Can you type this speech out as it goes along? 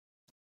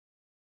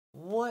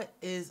What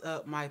is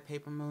up, my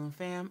Paper Moon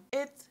fam?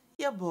 It's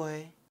your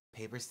boy,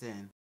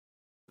 PaperSin.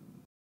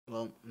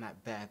 Well,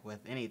 not back with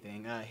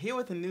anything. Here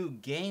with a new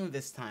game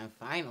this time,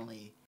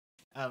 finally.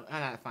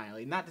 Not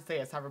finally. Not to say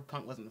that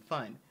Cyberpunk wasn't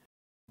fun,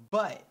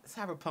 but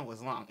Cyberpunk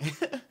was long.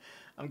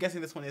 I'm guessing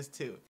this one is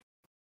too.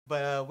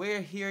 But we're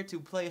here to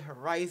play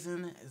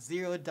Horizon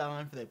Zero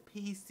Dawn for the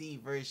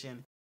PC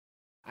version.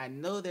 I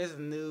know there's a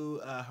new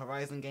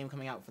Horizon game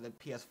coming out for the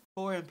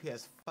PS4 and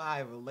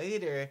PS5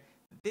 later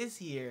this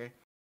year,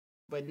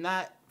 but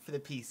not for the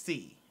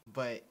PC.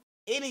 But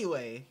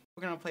anyway,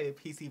 we're gonna play the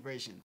PC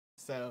version.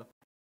 So,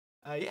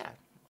 yeah,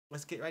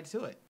 let's get right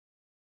to it.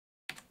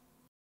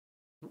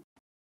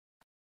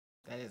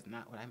 That is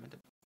not what I meant to.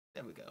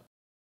 There we go.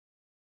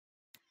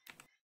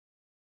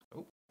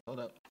 Oh,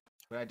 hold up.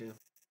 What did I do?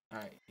 All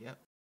right. Yep.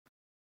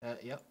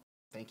 Yep.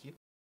 Thank you.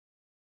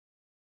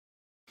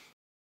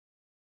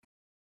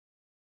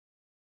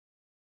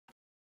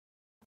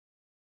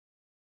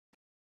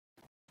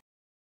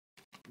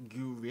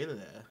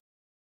 Gorilla.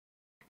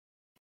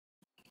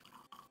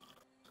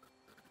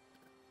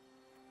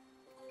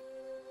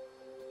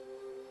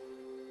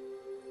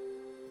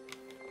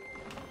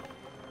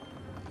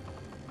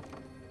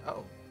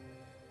 Oh.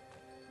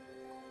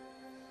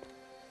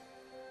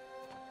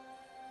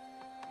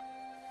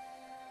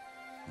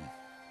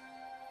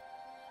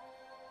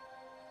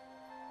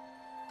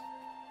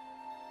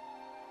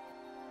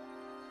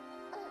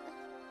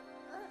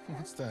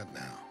 What's that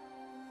now?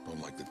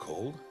 Don't like the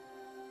cold?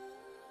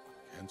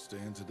 Can't stay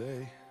in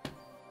today.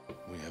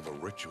 We have a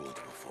ritual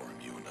to perform,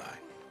 you and I.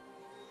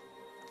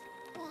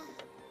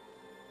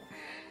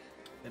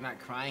 They're not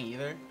crying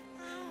either.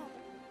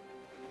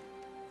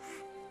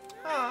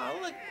 Oh,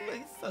 look,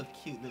 he's so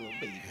cute, little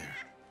baby. Here.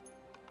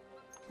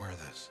 Wear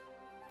this.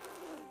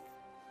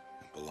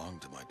 It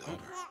belonged to my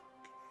daughter.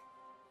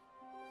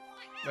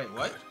 Wait,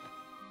 what?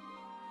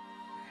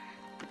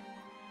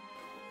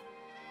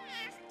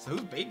 So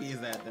whose baby is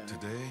that then?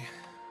 Today,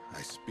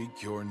 I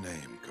speak your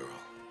name, girl.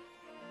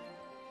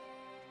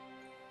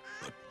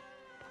 But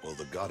will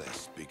the goddess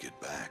speak it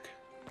back?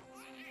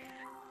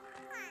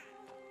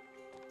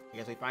 I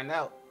guess we find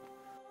out.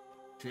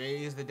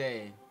 Today is the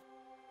day.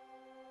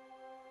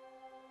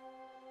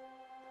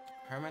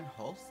 Herman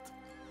Holst?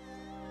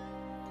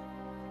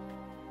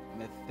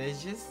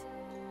 Matthias?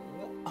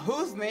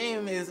 Whose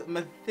name is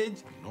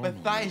Matthias?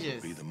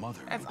 Be the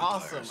mother. That's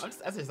awesome.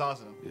 That's just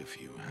awesome. If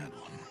you had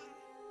one.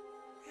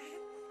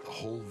 The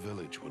whole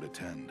village would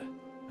attend,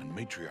 and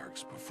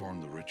matriarchs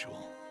perform the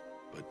ritual.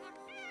 But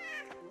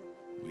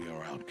we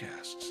are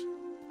outcasts.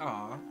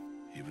 Aw.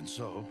 Even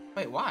so,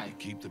 wait, why?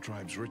 we keep the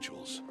tribe's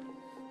rituals.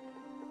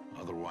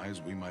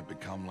 Otherwise, we might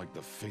become like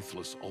the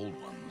faithless old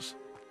ones,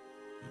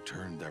 who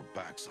turned their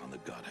backs on the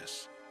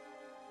goddess.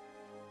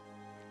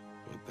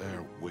 But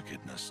their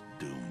wickedness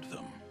doomed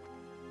them.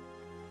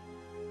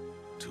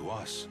 To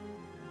us,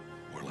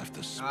 we're left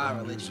the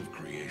splendors of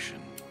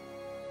creation.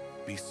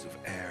 Beasts of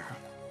air,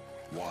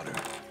 water,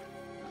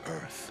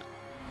 earth,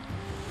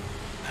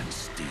 and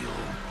steel.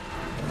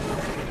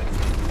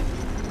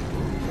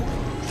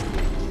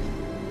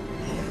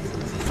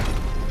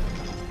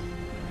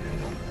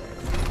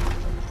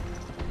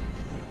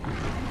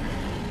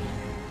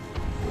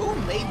 Who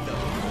made those?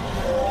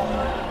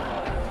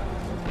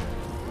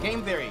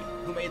 Game theory.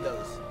 Who made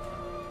those?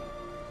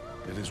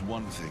 It is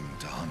one thing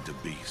to hunt a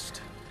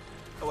beast.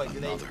 Oh wait,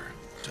 another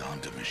to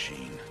hunt a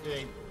machine.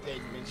 They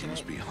mention You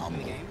must be in the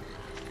humble game?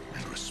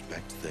 and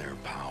respect their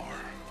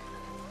power.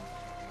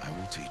 I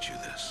will teach you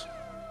this.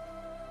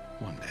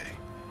 One day.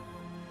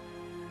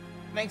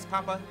 Thanks,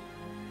 Papa.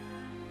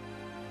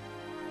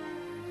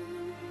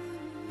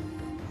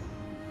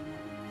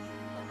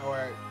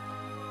 Or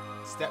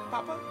step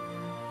Papa?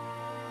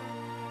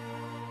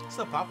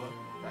 Still Papa,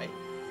 right?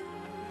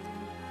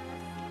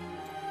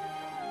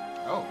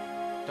 Oh,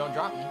 don't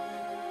drop me.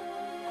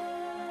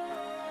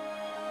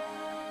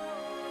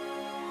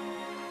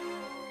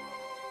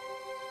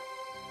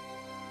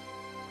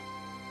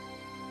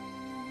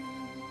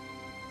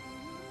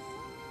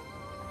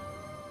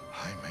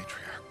 High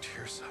Matriarch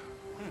Tirsa.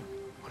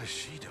 What is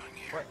she doing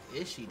here? What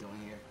is she doing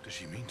here? Does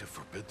she mean to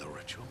forbid the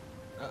ritual?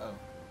 Uh-oh.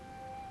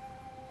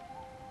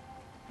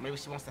 Maybe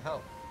she wants to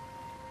help.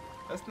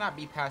 Let's not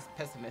be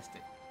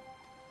pessimistic.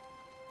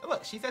 Oh,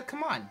 look, she said,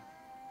 come on.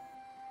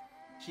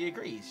 She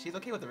agrees. She's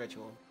okay with the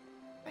ritual.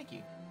 Thank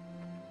you.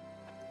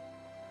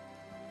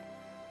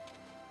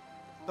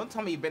 Don't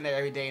tell me you've been there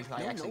every day until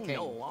I actually came.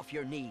 No, off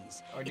your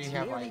knees. Or do it's you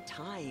have nearly like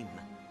time.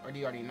 Or do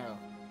you already know?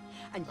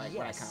 And Like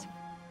when I yes, come.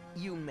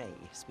 you may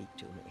speak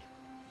to me.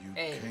 You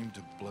Hey. came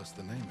to bless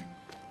the naming.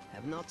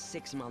 Have not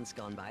 6 months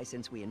gone by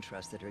since we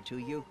entrusted her to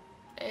you?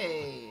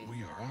 Hey.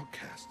 We are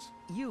outcasts.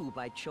 You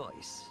by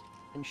choice,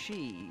 and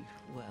she,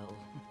 well...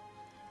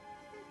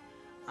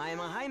 I am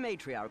a High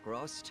Matriarch,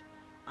 Rost.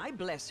 I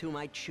bless whom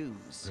I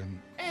choose.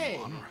 Then Hey.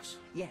 you honor us.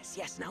 Yes,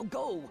 yes, now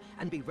go,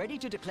 and be ready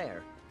to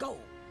declare. Go!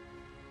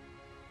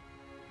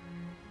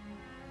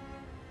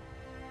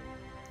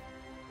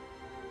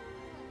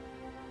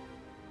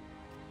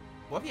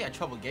 What if he had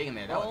trouble getting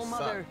there? That Oh, would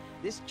Mother,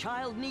 suck. this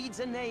child needs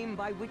a name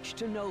by which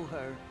to know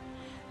her.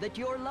 That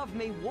your love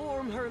may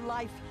warm her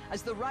life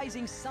as the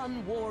rising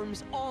sun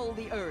warms all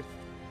the earth.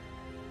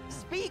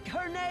 Speak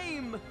her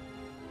name!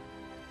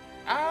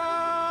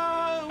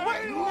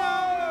 Wait,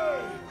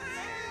 no!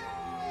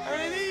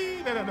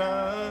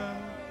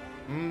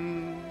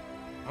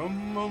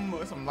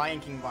 Some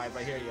Lion King vibe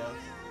right here, yo.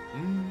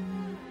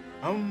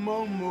 Oh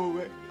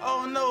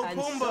no, And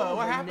Pumbaa, so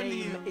what her happened to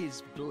name you?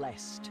 is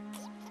blessed.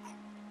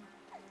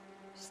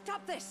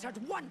 Stop this at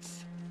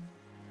once!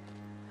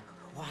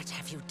 What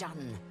have you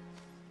done?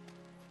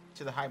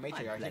 To the High I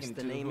Matriarch, bless can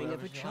the do naming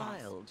of whoever a she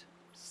wants. child.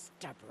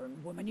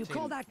 Stubborn woman, you She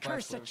call can that bless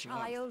curse a whoever she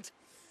wants. child?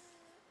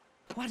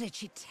 What did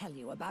she tell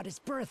you about his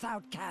birth,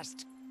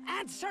 outcast?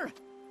 Answer!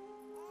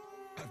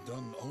 I've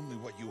done only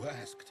what you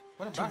asked.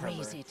 What To about her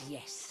raise birth? it,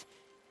 yes.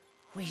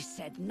 We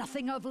said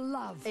nothing of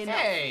love.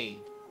 Hey!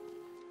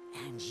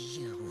 And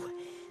you,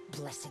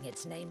 blessing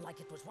its name like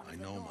it was one I of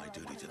the know law my or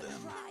duty one to of the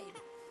them. tribe.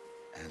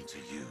 And to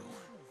you.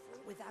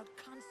 Without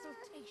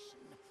consultation.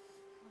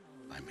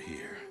 I'm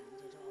here.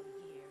 Did all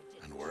year,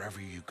 did And wherever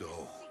you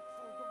go,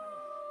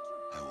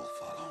 I will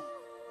follow.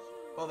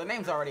 Well, the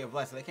name's already a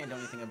blessing. They can't do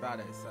anything about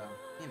it, so,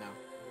 you know.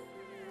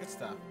 Good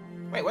stuff.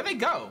 Wait, where'd they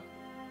go?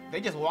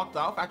 They just walked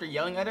off after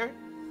yelling at her?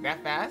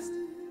 That fast?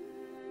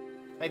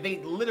 Like, they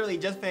literally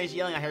just finished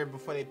yelling at her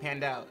before they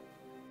panned out.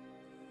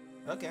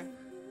 Okay.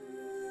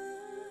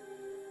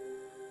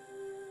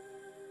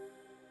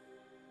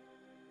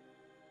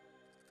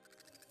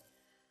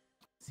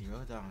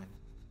 Zero Dawn.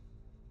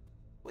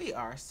 We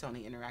are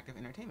Sony Interactive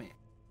Entertainment.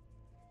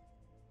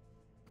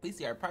 Please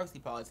see our privacy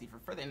policy for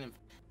further info.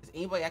 Does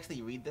anybody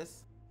actually read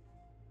this?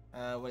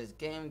 What is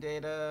game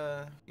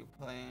data? If you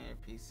play on your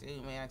PC,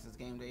 you may access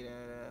game data.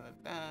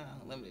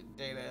 Limited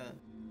data.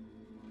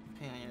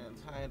 Depending on your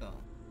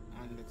title.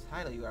 On the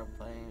title you are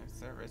playing,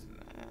 service.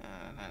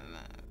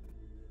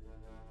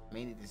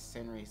 Mainly to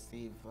send and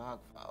receive vlog.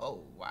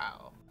 Oh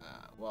wow.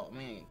 Well, I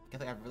mean, I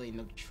guess I have really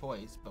no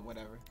choice, but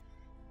whatever.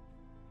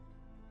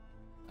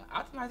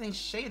 Optimizing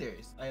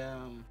shaders.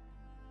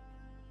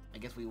 I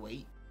guess we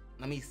wait.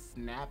 Let me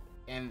snap,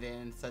 and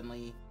then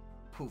suddenly,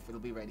 poof, it'll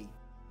be ready.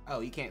 Oh,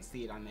 you can't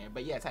see it on there,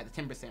 but yeah, it's at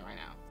 10% right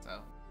now. So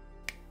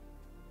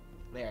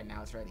there,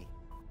 now it's ready.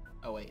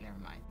 Oh wait, never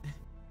mind.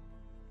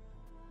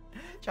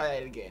 Try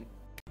that again.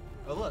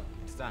 Oh look,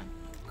 it's done.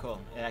 Cool,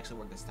 it actually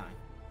worked this time.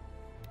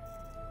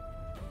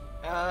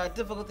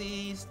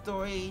 Difficulty,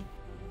 story.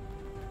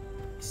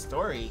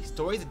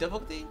 Story's a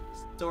difficulty?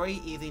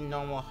 Story, easy,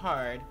 normal,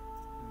 hard,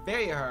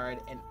 very hard,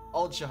 and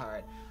ultra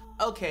hard.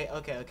 Okay.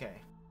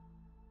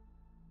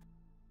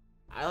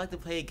 I like to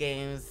play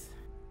games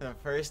for the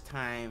first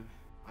time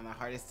on the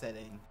hardest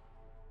setting,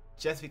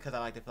 just because I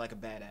like to feel like a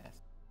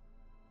badass.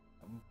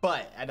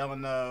 But I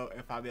don't know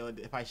if I'll be able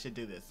to, if I should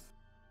do this.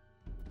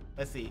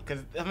 Let's see,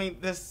 because I mean,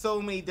 there's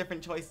so many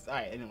different choices. All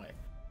right, anyway.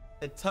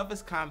 The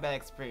toughest combat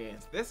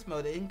experience. This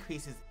mode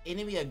increases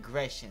enemy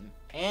aggression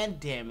and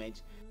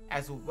damage,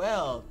 as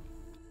well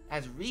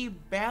as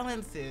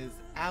rebalances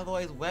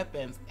alloys,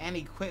 weapons, and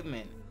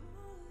equipment.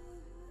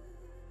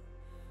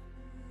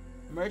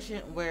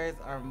 Merchant wares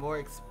are more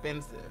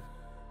expensive.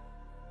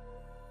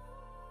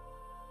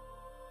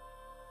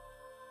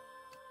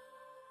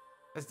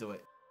 Let's do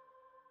it.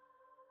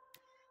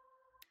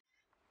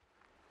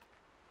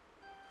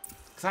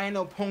 Cause I ain't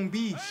no Pong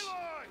Beach.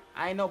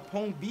 I ain't no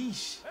Pong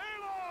Beach.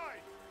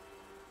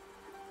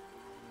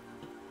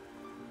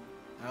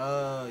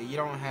 Oh, you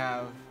don't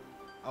have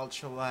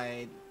ultra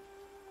wide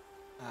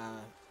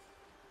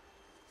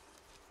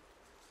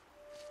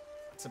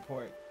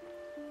support.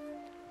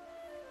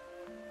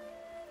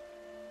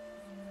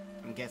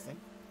 I'm guessing.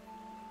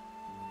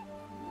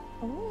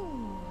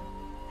 Oh,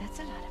 that's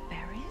a lot of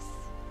berries.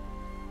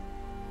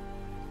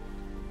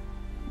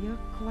 You're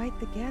quite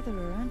the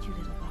gatherer, aren't you,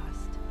 little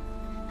Bast?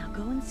 Now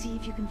go and see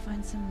if you can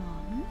find some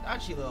more.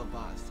 Aren't you, little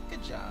boss?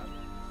 Good job.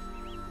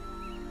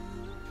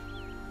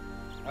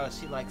 Oh,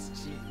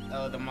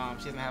 oh, the mom.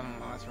 She doesn't have a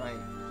mom, that's right.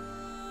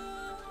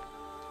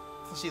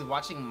 So she's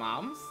watching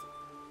moms?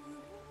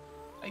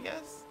 I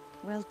guess?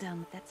 Well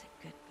done, that's a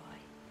good boy.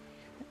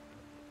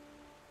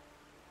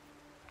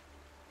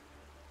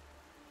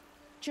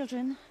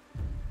 Children,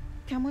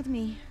 come with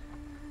me.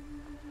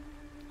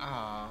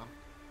 Aww.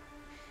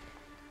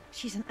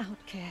 She's an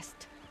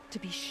outcast, to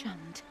be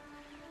shunned.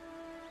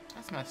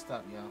 That's messed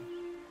up, yo.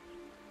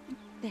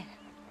 There.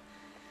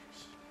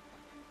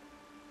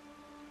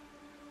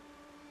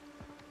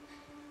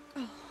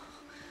 Oh,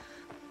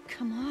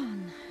 come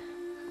on.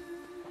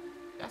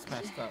 That's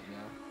messed up, yo.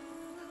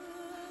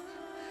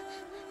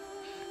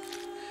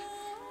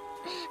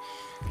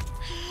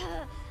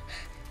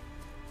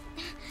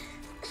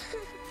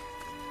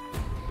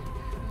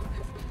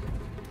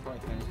 Poor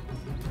thing.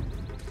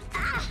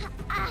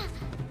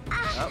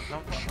 Oh,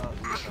 don't fall.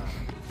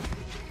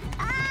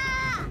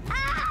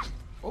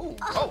 Oh,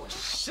 oh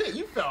shit,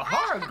 you fell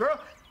hard, girl.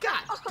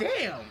 God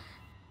damn.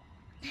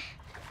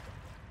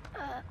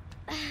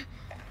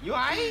 You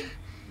alright?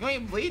 You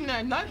ain't bleeding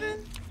or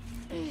nothing?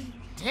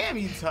 Damn,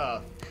 you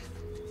tough.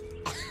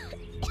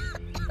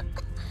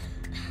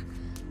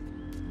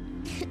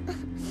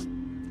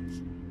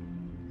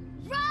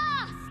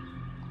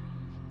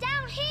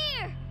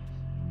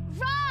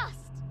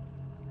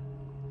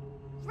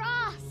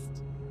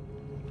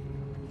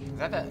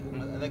 that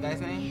the other guy's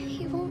name?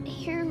 He won't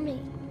hear me.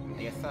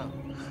 I guess so.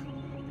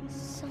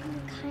 Some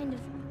kind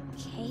of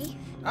cave?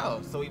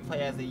 Oh, so we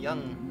play as a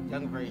young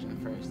version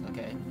first.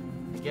 Okay.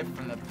 A gift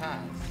from the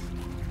past.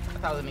 I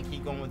thought I was gonna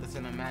keep going with the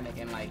cinematic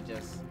and like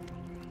just.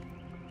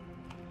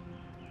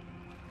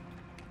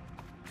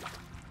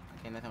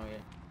 Okay, nothing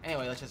weird.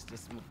 Anyway, let's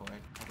just move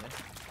forward.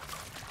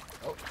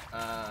 Okay.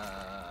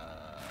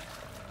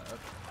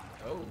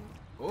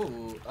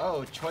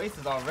 Oh,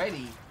 choices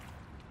already.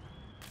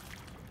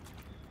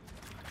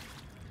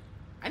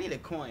 I need a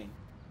coin.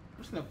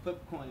 I'm just gonna flip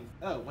coins.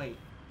 Oh, wait.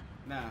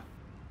 Nah.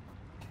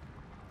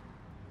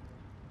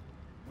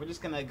 We're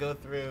just gonna go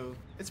through.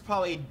 This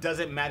probably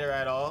doesn't matter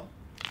at all.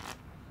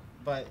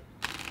 But.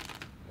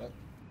 What?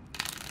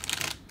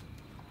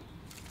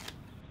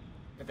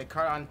 If the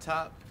card on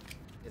top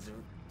is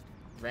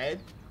red,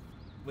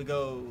 we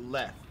go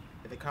left.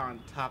 If the card on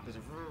top is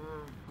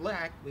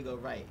black, we go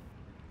right.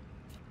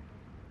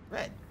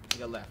 Red, we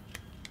go left.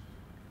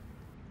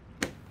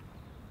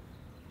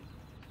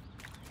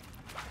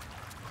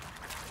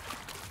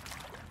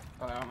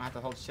 Oh, I don't have to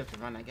hold shift to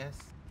run, I guess.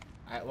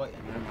 Alright, wait,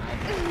 never mind.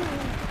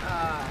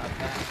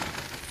 Okay.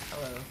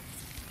 Hello.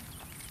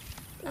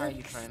 How are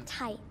you, friend?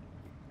 Tight,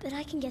 but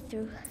I can get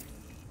through.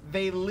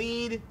 They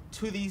lead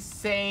to the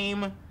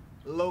same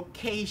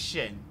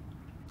location.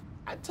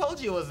 I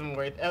told you it wasn't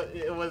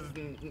it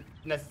wasn't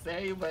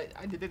necessary, but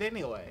I did it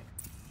anyway.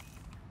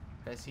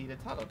 Press E to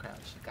toggle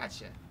crouch.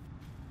 Gotcha.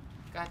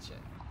 Gotcha.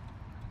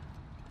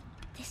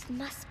 This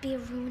must be a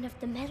ruin of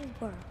the metal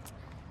world.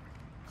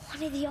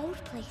 One of the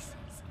old places.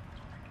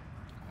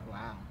 Oh,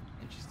 wow.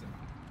 Interesting.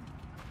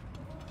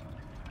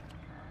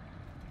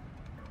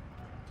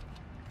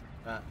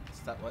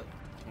 Stop, what?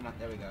 Come on,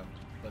 there we go.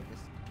 Focus.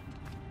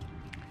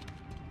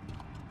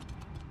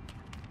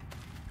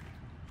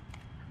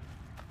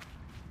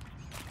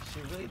 She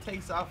really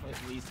takes off when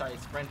you start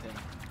sprinting.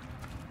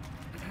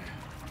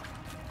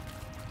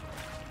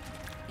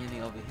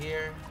 Anything over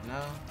here?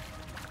 No.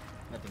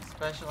 Nothing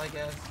special, I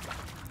guess.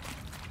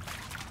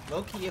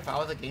 Low key, if I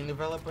was a game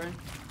developer,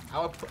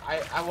 I would put,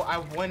 I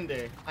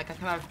wonder, like I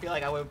kind of feel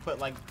like I would put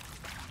like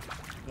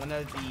one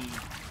of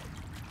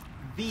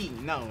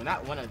no,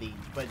 not one of these,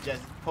 but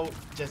just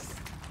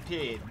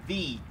period,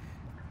 the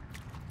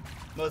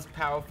most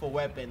powerful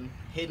weapon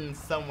hidden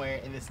somewhere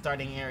in the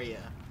starting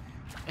area,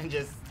 and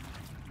just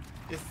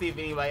see if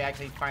anybody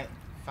actually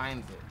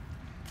finds it.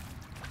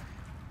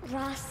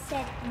 Ross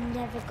said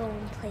never go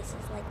in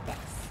places like this.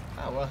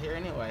 Oh, well, here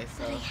anyway,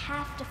 so. But I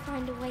have to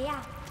find a way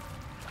out.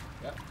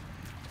 Yep.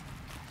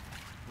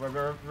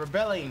 We're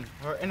rebelling.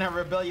 We're in a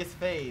rebellious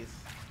phase.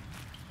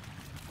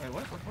 Wait,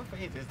 what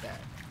phase is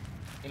that?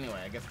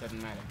 Anyway, I guess it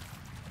doesn't matter.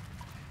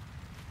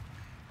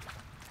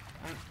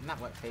 Not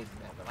what phase is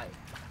that, but like,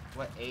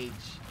 what age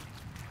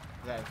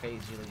does that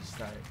phase usually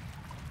start?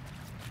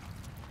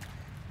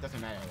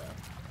 Doesn't matter though,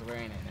 because we're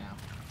in it now.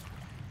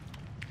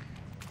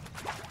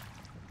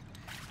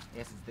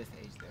 Yes, it's this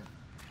age then.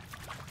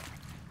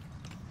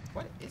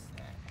 What is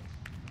that?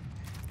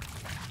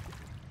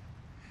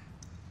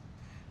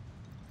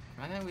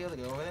 Am I gonna be able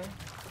to go over there?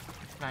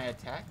 Can I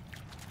attack?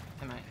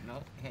 Can I?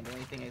 No, can't do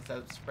anything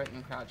except sprint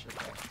and crouch.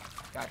 Okay,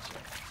 gotcha.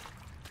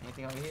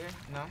 Anything over here?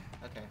 No?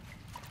 Okay.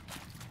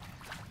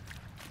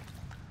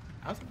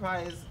 I'm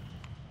surprised.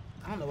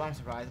 I don't know why I'm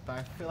surprised, but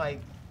I feel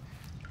like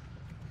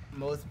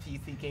most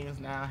PC games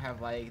now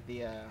have like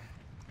the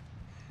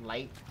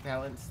light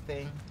balance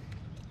thing.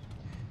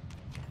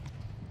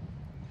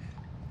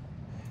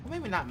 Well,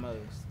 maybe not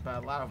most,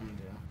 but a lot of them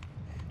do.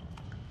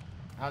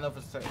 I don't know if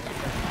it's a certain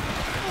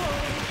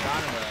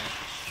genre.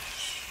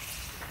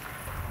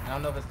 I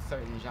don't know if it's a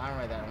certain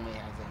genre that only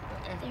has it,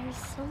 but There's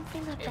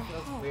something up it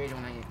ahead. feels weird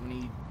when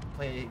you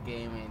play a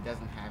game and it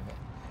doesn't have it,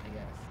 I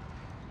guess.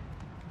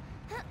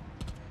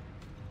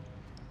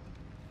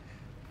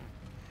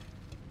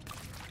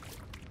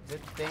 Is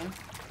it the thing?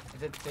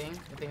 Is it the thing?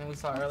 The thing that we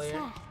saw earlier?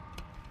 What's that?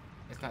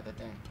 It's not the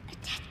thing. A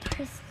dead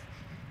person.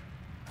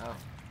 Oh.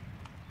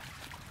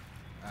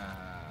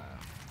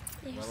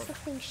 There's Well,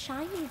 something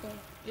shiny there.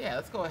 yeah,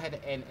 let's go ahead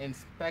and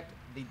inspect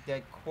the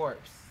dead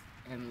corpse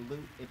and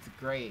loot its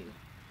grave.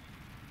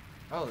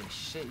 Oh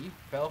shit, you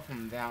fell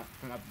from up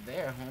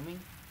there, homie.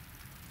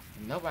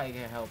 And nobody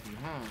can help you,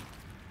 huh?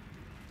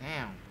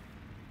 Damn.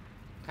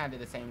 Kinda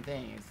did the same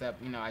thing,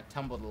 except, you know, I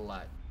tumbled a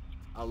lot.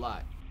 A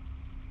lot.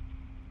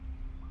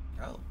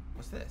 Oh,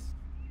 what's this?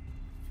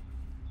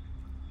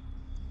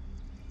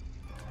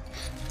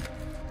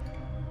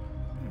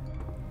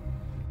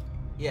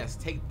 Yes,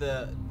 take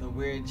the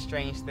weird,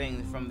 strange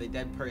thing from the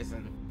dead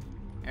person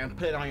and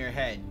put it on your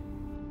head.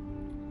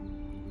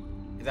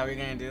 Is that what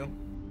you're gonna do?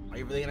 Are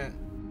you really gonna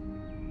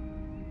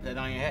put it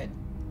on your head?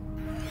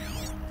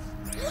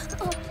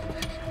 Oh.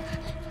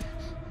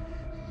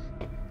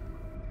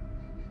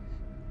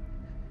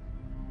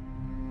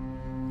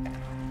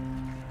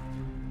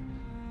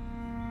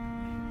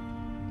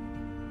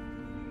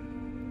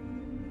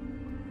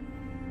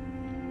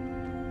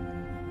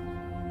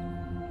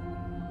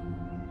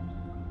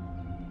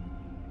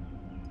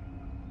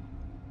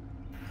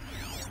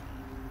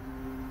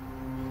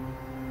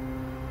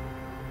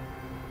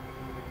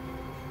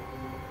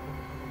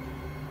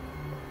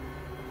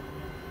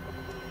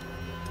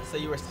 So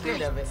you were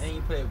scared of it, and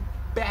you put it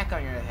back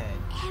on your head.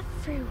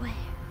 Everywhere.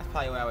 That's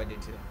probably what I would do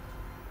too.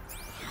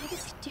 How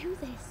does he do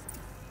this?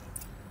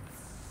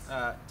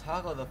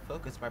 Toggle the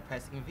focus by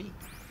pressing V.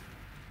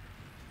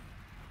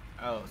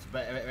 Oh, so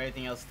but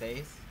everything else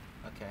stays?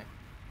 Okay.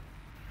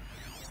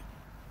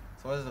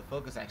 So what does the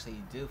focus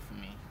actually do for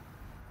me?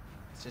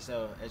 It's just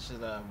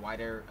a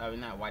wider,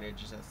 not wider,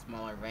 just a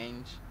smaller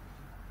range.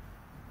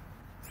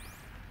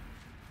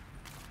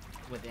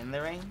 Within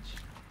the range?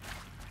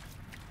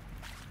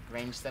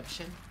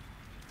 Rangeception?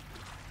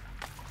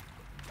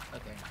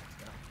 Okay, let's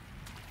go.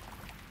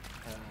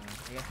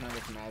 I guess none of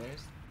this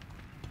matters.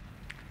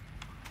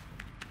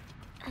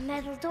 A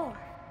metal door.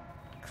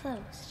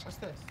 Closed. What's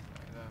this?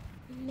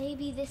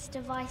 Maybe this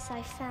device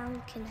I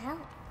found can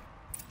help.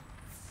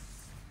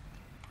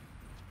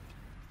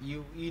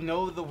 You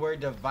know the word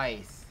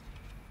device.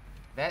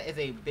 That is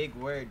a big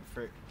word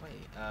for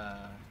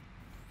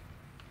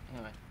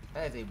anyway,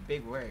 that is a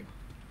big word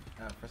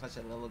for such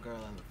a little girl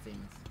as it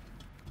seems.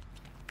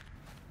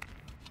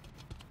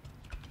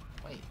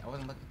 Wait, I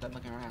wasn't done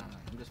looking around.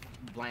 I'm just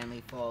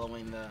blindly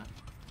following the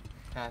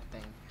path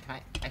thing.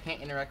 I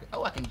can't interact with,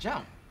 oh, I can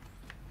jump.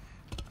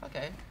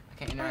 Okay, I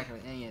can't interact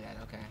with any of that.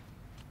 Okay.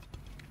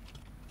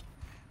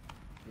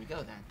 Here we go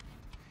then.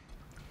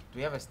 Do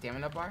we have a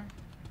stamina bar?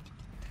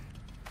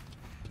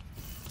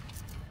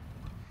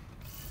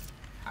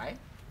 Hi?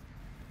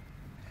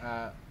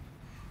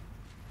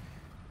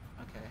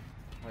 Okay.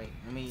 Wait,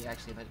 let me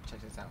actually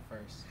check this out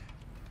first.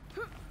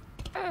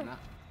 No?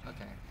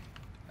 Okay.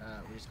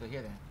 We'll just go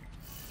here then.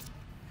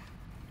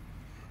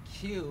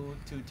 Q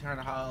to turn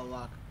a hollow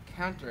lock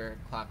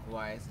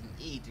counterclockwise, and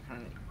E to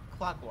turn it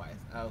clockwise.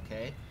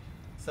 Okay.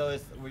 So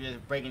we're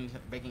just breaking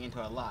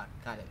into a lock.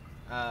 Got it.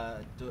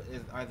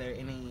 Are there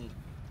any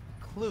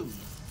clues?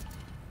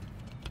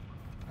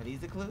 Are these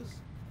the clues?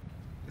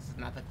 This is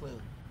not the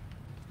clue.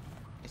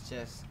 It's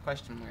just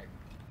question mark.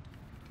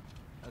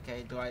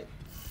 Okay, do I...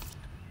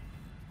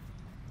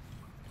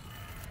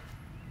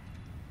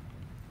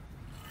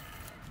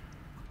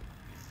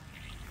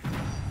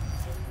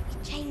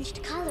 It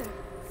changed color.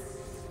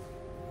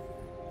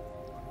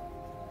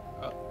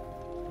 Oh.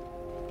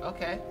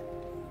 Okay.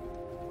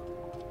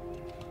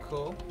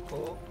 Cool,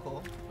 cool,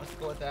 cool. Let's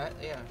go with that.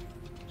 Yeah.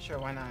 Sure,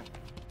 why not?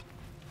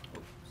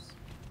 Oops.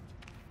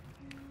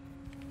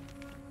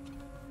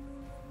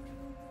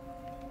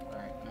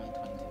 Alright, only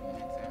 22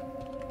 minutes in.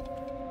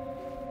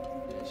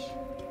 Ish.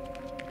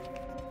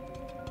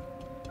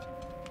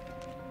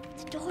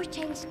 The door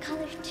changed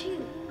color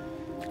too.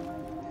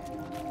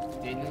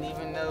 Didn't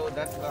even know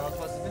that's what I was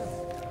supposed to do.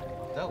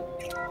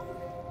 Dope. It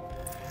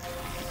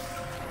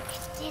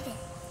did it.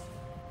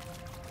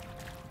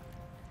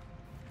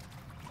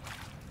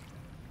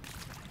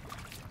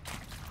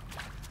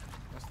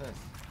 What's this?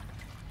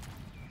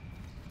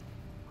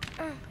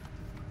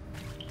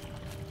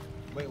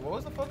 Wait, what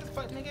was the focus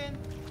button again?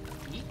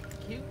 E?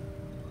 Q?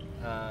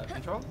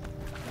 Control?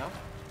 No?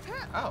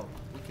 Oh,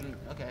 we can,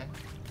 okay.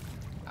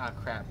 Ah,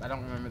 crap. I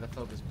don't remember the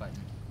focus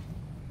button.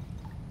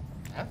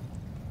 F?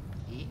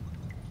 E?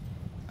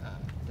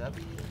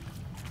 W?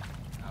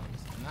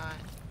 Obviously not.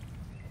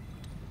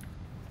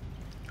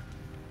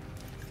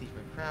 C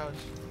for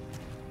crouch.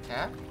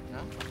 Tab? No?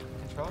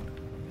 Control?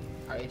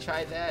 Already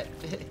tried that.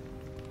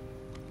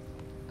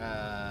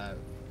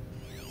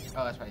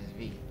 Oh, that's right, it's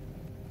V.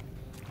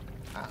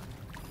 Ah.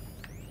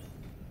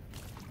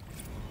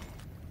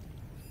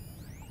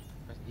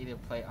 Press E to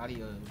play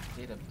audio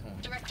data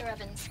point. Director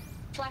Evans,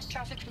 flash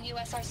traffic from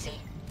USRC.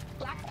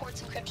 Black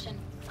quartz encryption.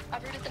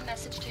 I've routed the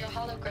message to your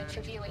hologrid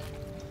for viewing.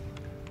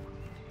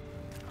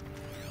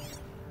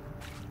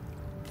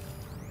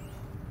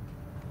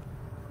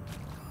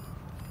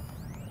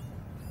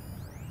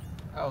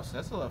 Oh, so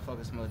that's what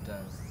focus mode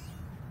does.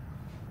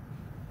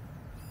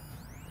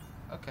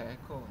 Okay,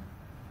 cool.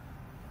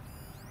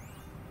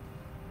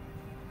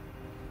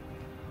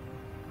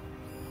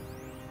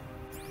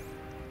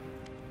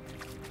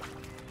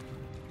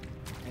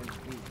 And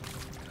V.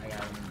 I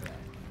gotta remember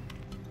that.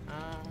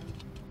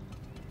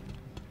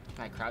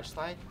 Can I crouch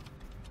slide?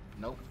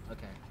 Nope.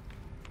 Okay.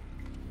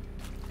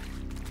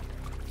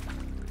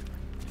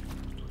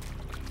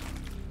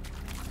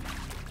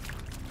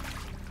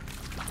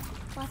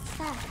 What's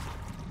that?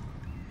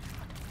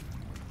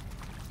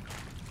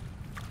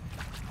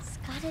 It's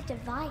got a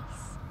device.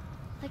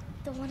 Like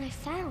the one I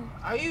found.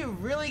 Are you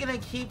really gonna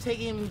keep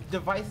taking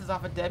devices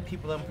off of dead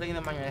people and putting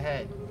them on your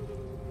head?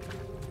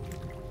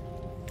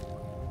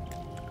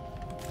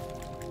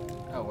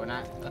 Oh, we're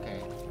not? Okay.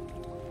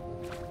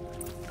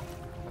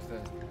 What's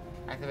this?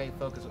 Activate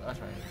focus. Oh, that's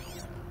right.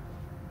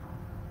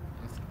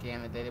 And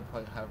scan the data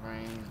point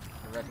hovering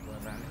the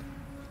reticle around it.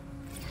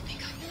 You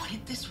think I want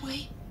it this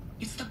way?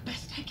 It's the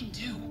best I can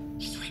do.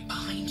 He's right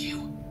behind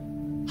you.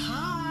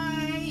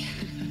 Hi!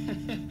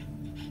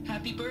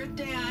 Happy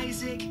birthday,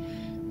 Isaac.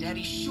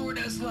 Daddy sure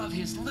does love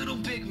his little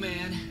big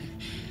man.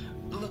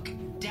 Look,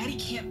 Daddy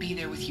can't be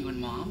there with you and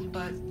Mom,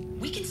 but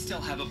we can still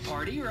have a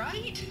party,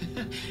 right?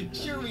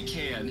 Sure we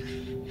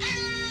can.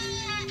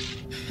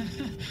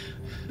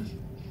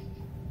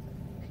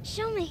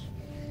 Show me.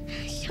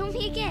 Show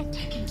me again.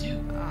 Tekken 2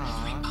 is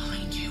right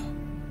behind you.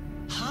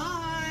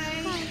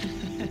 Hi!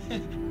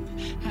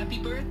 Happy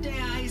birthday,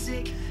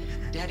 Isaac.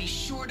 Daddy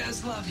sure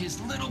does love his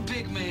little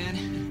big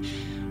man.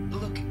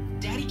 Look,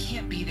 Daddy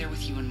can't be there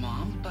with you and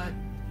Mom, but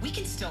we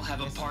can still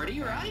have a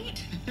party,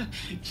 right?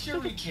 Sure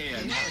we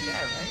can.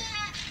 Yeah, right?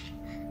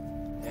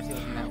 Guess he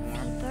wasn't that Happy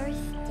warm.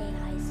 birthday,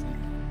 Isaac.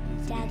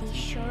 Daddy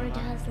sure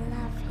does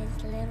love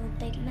his little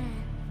big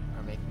man.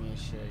 Or making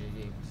sure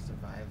you're able to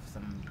survive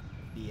some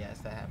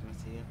BS that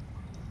happens to you.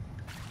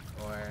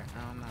 Or, I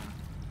don't know.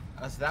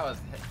 Oh, so that's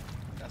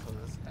what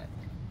this guy.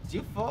 Did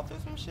you fall through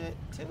some shit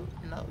too?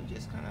 No, you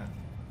just kind of.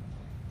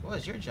 What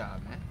was your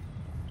job, man?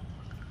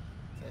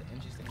 It's an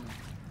interesting.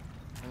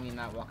 I mean,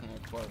 not walking a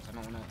corpse. I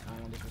don't want to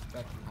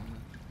disrespect you,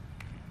 homie.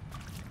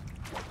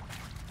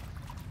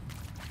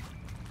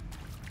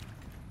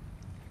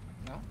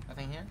 No,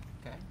 nothing here.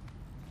 Okay.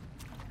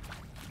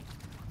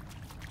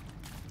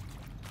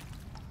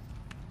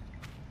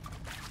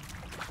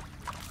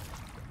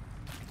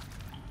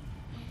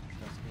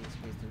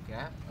 Squeeze through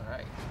gap. All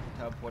right,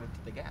 teleported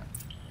to the gap.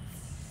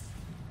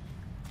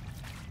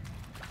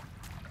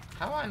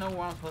 How do I know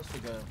where I'm supposed to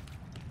go?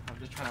 I'm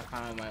just trying to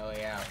find my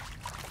way out.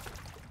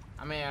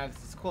 I mean,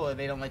 it's cool that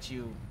they don't let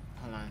you.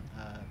 Hold on.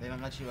 They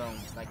don't let you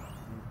like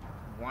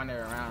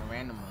wander around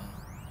randomly.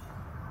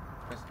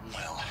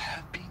 Well,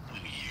 happy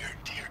New Year,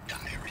 dear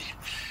diary.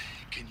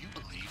 Can you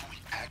believe we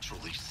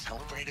actually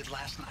celebrated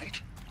last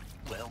night?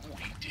 Well,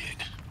 we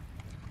did.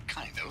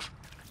 Kind of.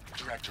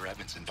 Director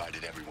Evans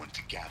invited everyone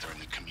to gather in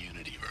the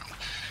community room.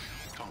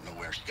 Don't know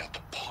where she got the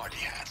party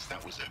hats.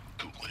 That was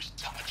a ghoulish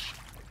touch.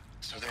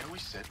 So there we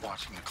sit,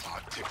 watching the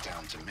clock tick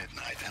down to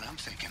midnight, and I'm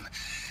thinking,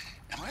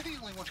 am I the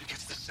only one who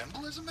gets the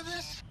symbolism of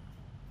this?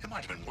 It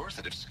might have been worth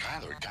it if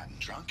Skylar had gotten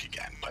drunk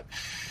again, but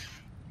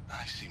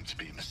I seem to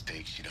be a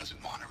mistake she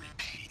doesn't want to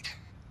repeat.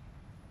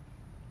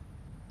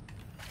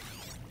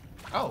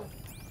 Oh.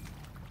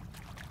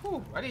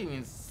 Whew, I didn't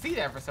even see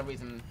that for some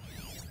reason.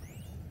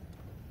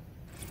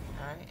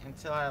 Alright,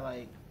 until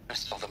I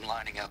saw them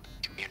lining up in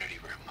the community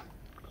room.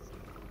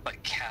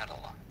 Like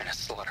cattle in a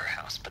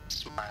slaughterhouse, but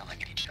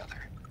smiling at each other.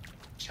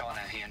 Shauna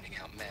handing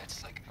out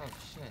meds like, oh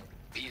shit.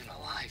 Being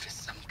alive is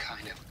some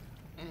kind of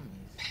Enemies.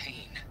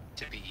 pain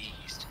to be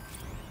eased.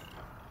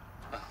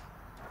 Well,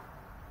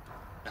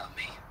 not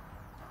me.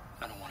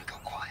 I don't want to go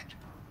quiet.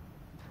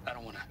 I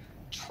don't want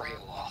to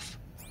trail off.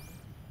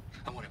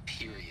 I want a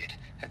period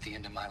at the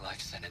end of my life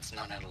sentence,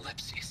 not an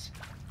ellipses.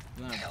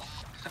 Hell,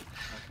 Okay.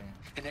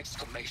 an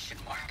exclamation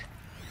mark.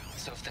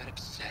 So if that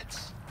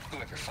upsets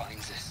whoever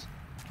finds this,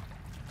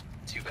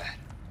 too bad.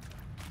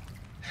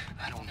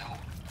 I don't know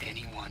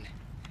anyone,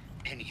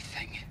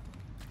 anything,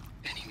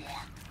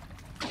 anymore.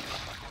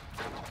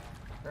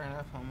 Fair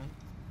enough, homie.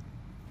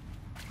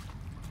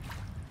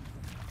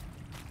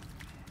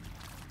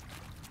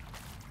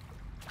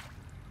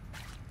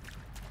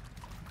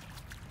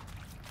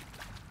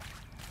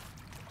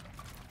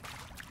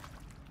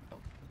 Oh,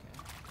 okay.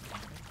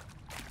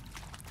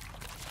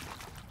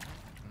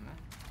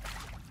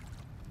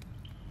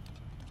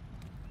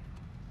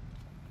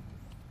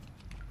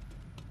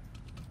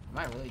 Am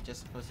I really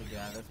just supposed to get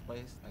out of this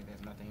place? Like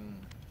there's nothing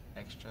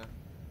extra?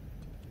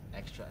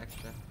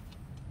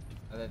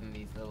 Other than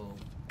these little...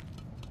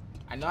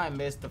 I know I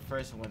missed the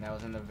first one that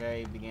was in the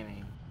very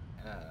beginning.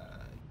 I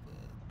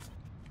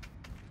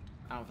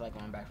don't feel like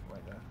going back for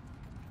it though.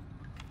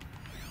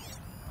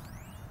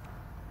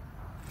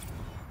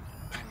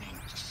 I mean,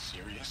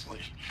 seriously?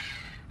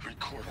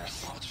 Record our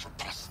thoughts for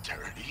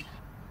posterity?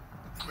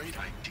 Great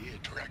idea,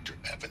 Director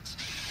Evans.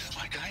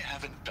 Like I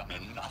haven't done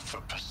enough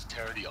for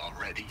posterity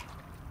already.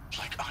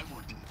 Like I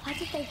wouldn't Why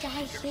did they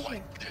die here?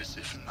 like this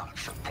if not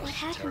for What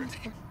happened posterity.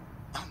 to them?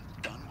 I'm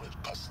done with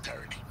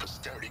posterity.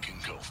 Posterity can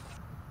go.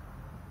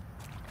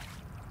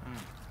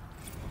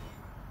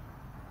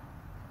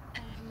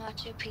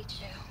 Machu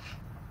Picchu.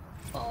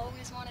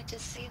 Always wanted to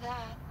see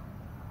that.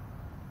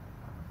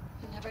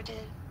 Never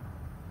did.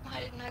 Why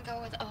didn't I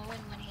go with Owen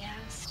when he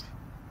asked?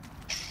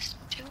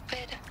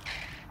 Stupid.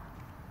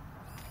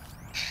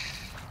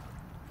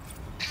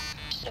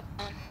 Should've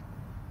gone.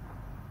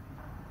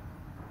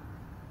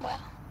 Well.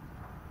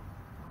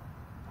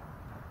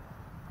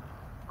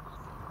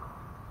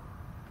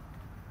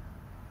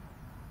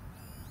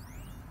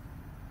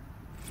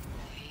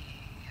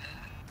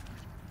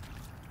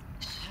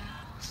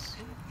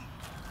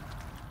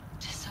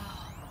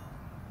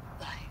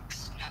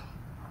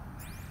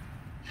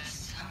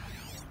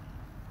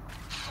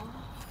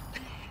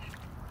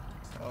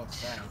 Oh,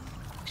 sad.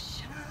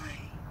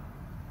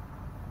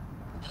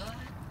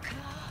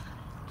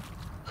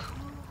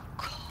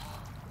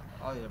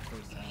 Oh, yeah,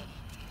 pretty sad.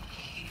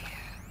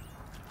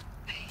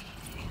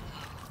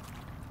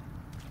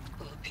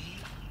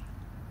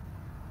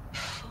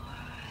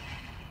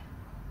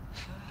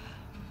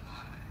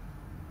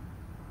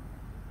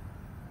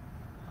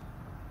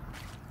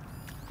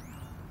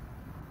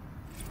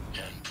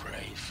 And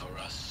pray for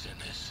us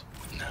sinners,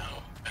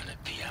 now and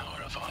at the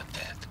hour of our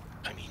death.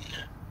 I mean,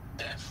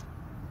 death.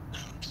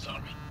 I'm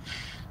sorry.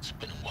 It's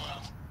been a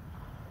while.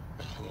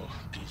 And Well,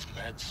 these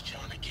meds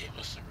Johnny gave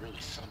us are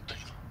really something.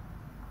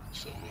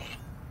 So,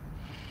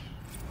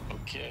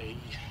 okay,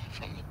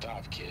 from the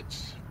top,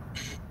 kids.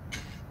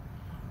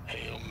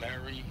 Hail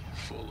Mary,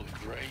 full of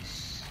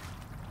grace.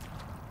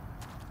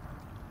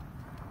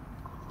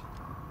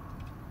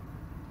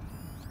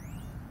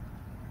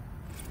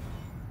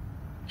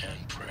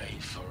 And pray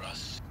for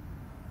us.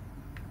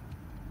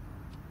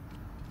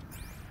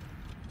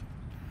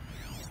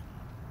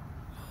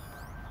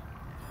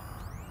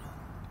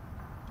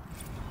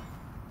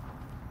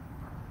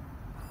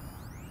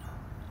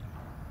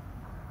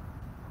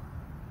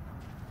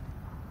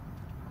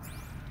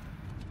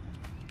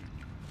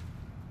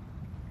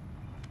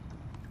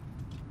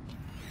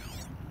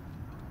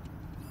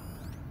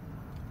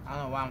 I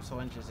don't know why I'm so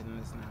interested in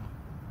this now.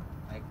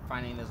 Like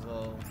finding this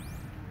little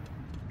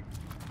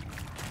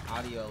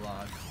audio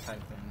log type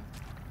thing.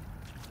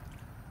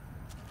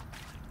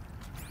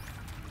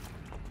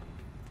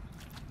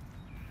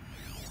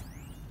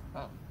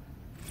 Oh.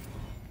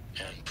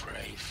 And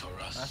pray for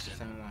us. That's the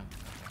same one.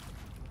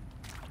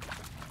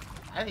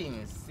 I didn't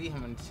even see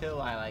him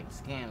until I like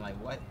scanned.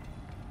 Like what?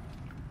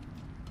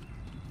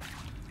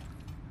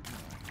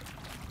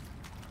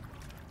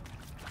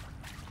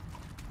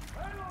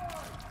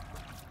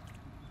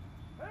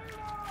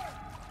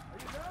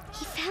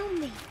 He found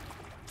me.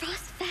 Ross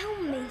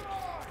found me.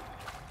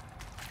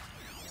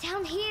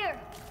 Down here.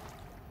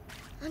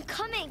 I'm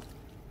coming.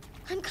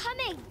 I'm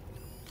coming.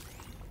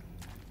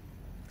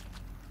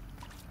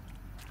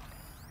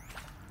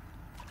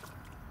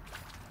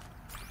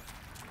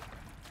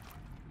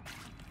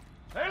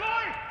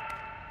 Aloy!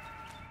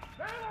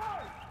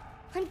 Aloy!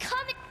 I'm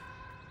coming.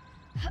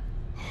 Oh,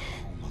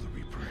 Mother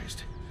be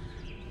praised.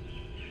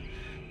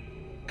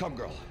 Come,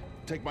 girl.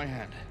 Take my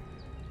hand.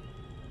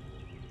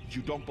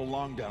 You don't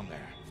belong down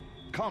there.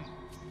 Come.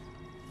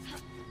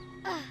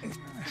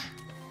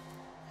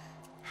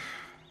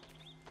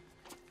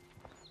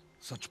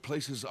 Such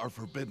places are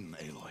forbidden,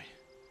 Aloy.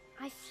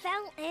 I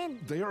fell in.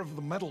 They are of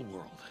the metal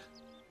world.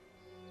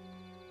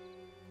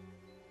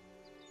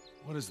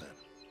 What is that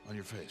on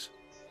your face?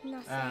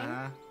 Nothing.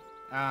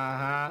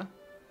 Uh-huh.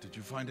 Did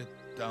you find it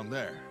down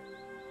there?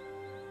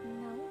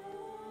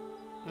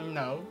 No.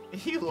 No.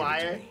 You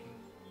liar.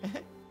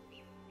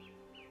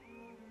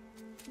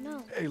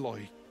 No.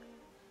 Aloy,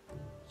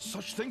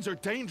 such things are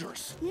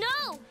dangerous.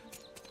 No!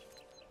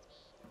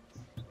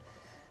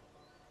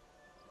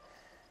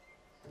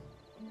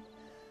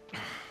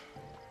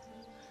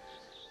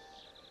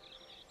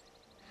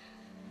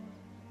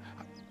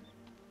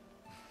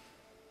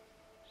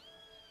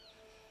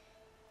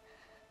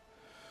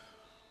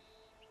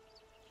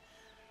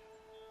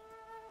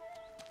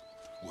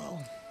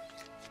 Well,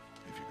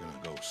 if you're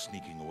gonna go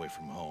sneaking away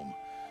from home,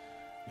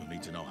 you'll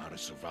need to know how to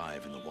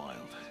survive in the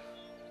wild.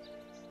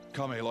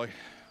 Come, Aloy.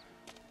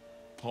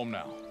 Home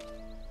now.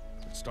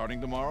 But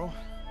starting tomorrow,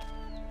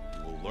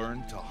 you will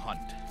learn to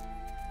hunt.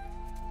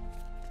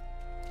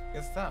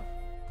 Good stuff.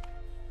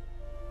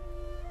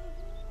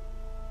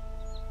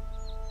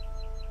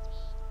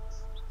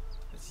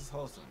 This is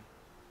wholesome.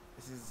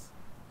 This is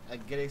a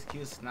good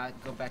excuse to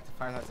not go back to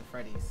Five Nights at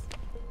Freddy's.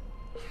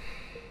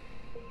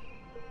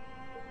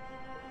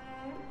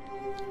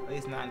 At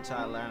least not until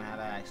I learn how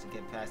to actually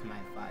get past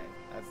Night 5.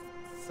 That's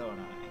so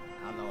annoying.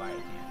 I don't know why I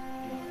can't.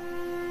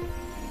 Anyway.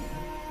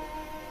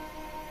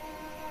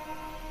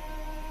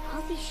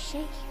 All these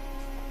shapes.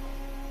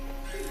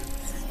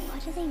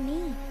 What do they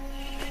mean?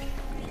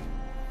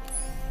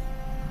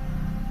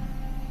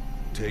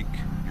 Take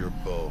your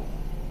bow.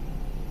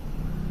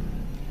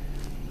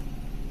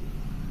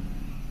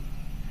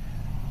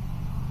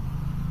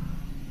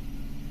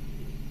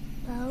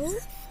 Bow?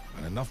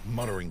 And enough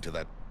muttering to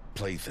that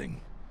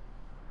plaything.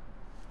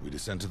 We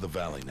descend to the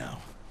valley now.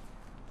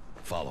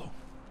 Follow.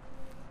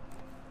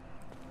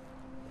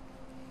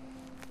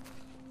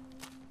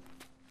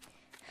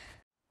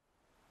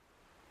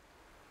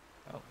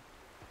 Oh.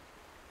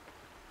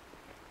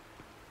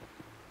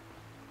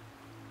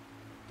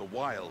 The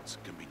wilds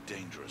can be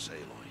dangerous,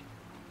 Aloy.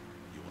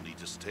 You will need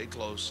to stay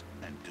close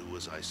and do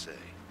as I say.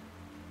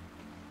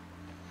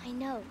 I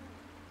know.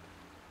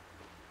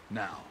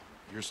 Now,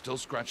 you're still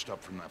scratched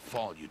up from that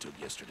fall you took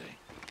yesterday.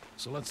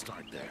 So let's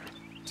start there.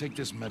 Take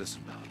this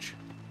medicine pouch.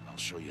 I'll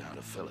show you how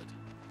to fill it.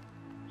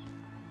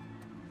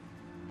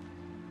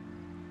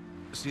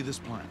 See this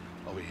plant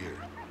over here?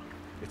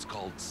 It's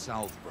called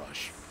salve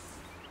brush.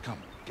 Come,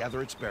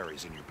 gather its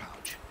berries in your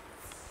pouch.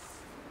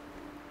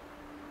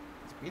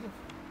 It's beautiful.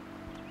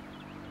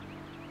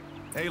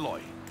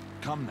 Aloy,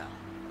 come now.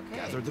 Okay.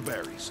 Gather the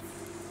berries.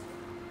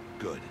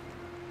 Good.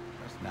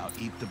 Now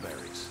eat the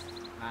berries.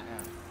 I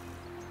am.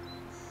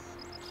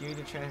 Q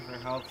to transfer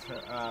health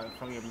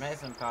from your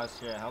medicine pouch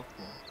to your health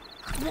pool.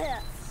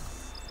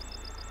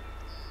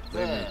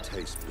 They may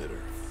taste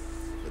bitter,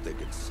 but they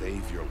can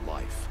save your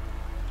life.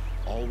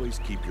 Always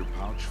keep your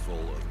pouch full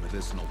of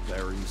medicinal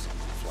berries,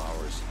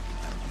 flowers,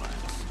 and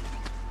plants.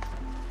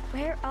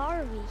 Where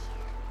are we?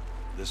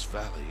 This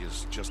valley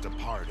is just a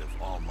part of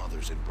All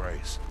Mother's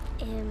embrace.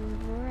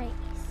 Embrace.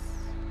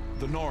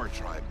 The Nora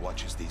tribe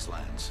watches these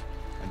lands.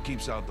 and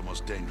keeps out the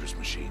most dangerous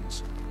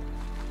machines.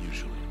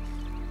 Usually.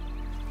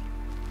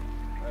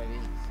 What are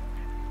these?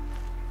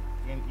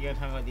 You gonna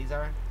tell me what these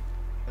are?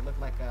 They look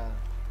like a...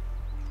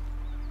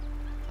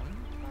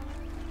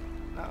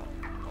 No.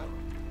 What?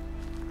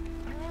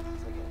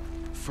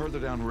 Further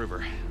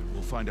downriver,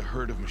 we'll find a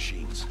herd of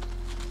machines,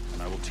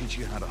 and I will teach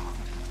you how to hunt.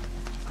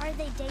 Are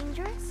they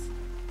dangerous?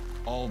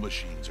 All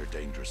machines are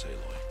dangerous,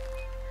 Aloy.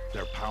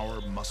 Their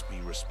power must be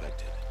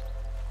respected.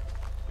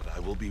 But I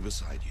will be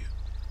beside you.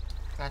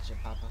 Gotcha,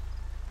 Papa.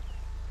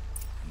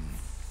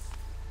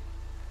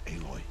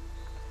 Aloy,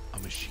 a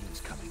machine's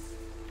coming.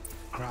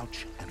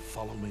 Crouch and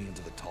follow me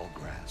into the tall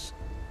grass.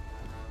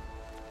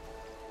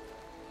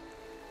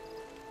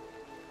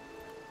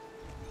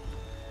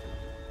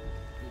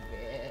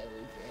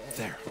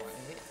 There.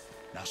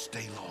 Now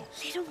stay low.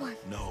 Little one.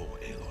 No,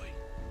 Aloy.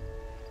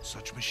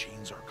 Such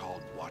machines are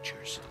called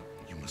Watchers.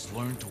 You must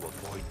learn to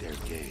avoid their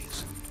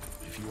gaze.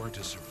 If you are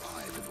to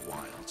survive in the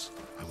wilds,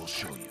 I will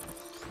show you.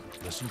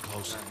 Listen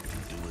close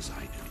and do as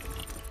I do.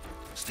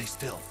 Stay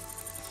still.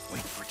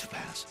 Wait for it to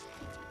pass.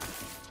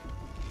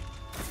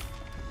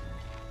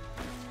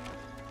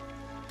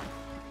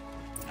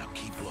 Now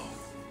keep low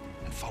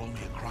and follow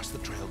me across the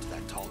trail to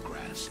that tall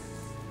grass.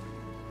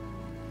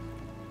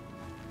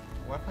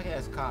 What if I get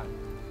us caught?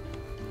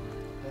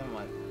 Then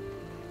what?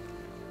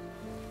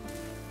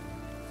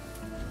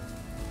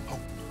 Oh,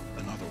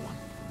 another one.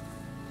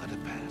 Let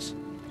it pass.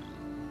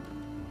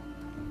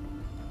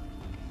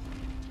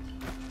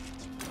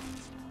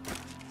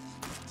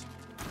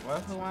 What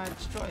if we want to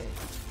destroy it?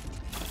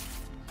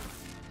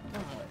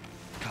 Then what?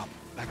 Come,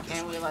 back this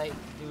Can't way. we like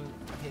do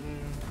hidden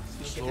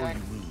The sneak slower attack?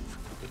 you move,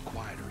 the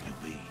quieter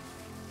you'll be.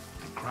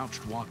 And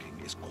crouched walking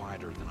is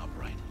quieter than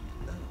upright.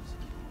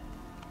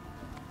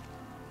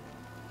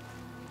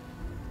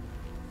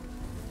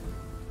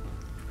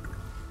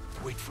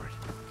 Wait for it.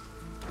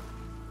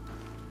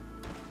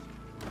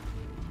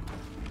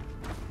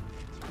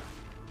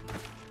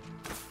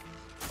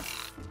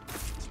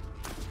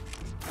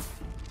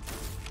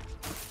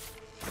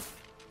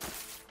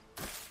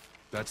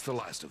 That's the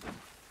last of them.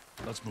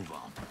 Let's move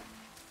on.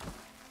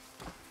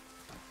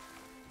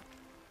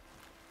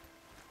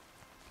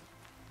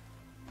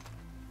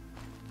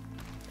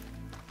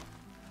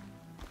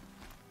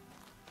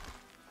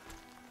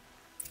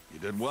 You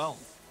did well.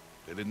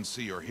 They didn't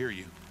see or hear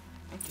you.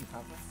 Thank you,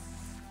 Papa.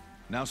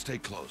 Now stay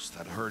close.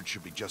 That herd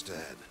should be just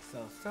ahead.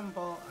 So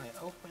symbol I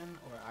open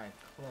or I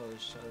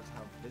close shows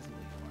how visible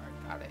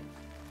you are. Got it.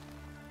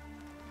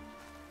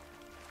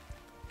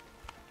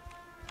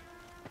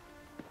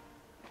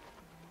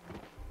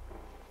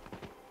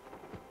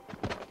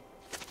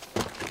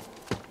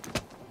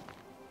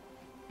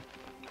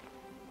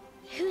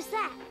 Who's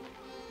that?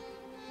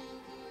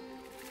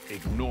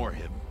 Ignore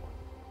him.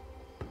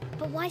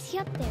 But why's he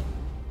up there?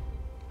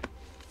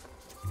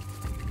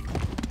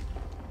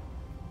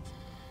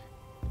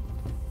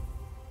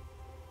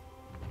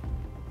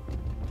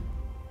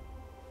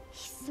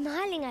 He's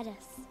smiling at us.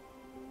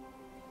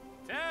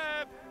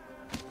 Teb!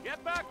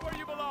 Get back where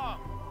you belong!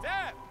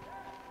 Teb!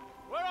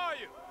 Where are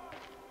you?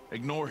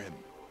 Ignore him.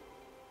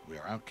 We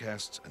are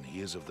outcasts, and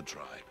he is of the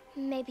tribe.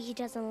 Maybe he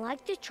doesn't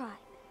like the tribe.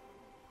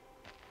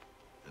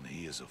 And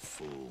he is a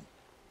fool.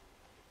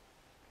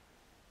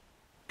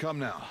 Come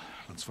now.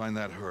 Let's find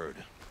that herd.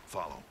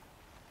 Follow.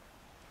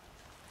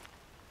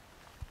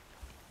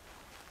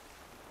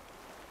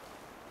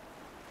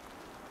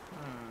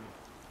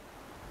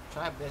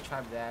 Tribe this,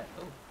 tribe that.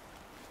 Oh,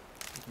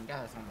 you can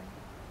gather something.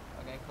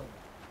 Okay, cool.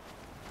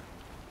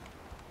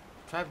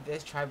 Tribe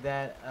this, tribe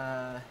that.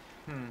 Oh,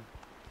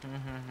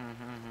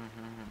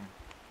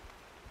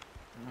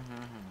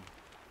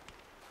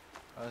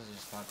 this is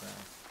just tall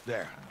grass.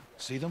 There.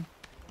 See them?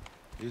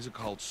 These are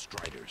called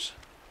striders.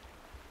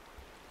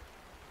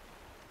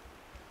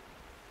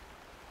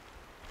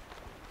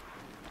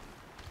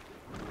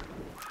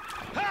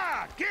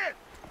 Ha! Get!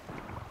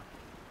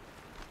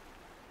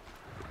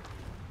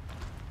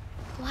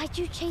 Why'd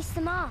you chase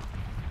them off?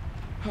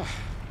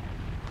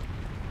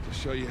 To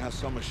show you how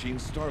some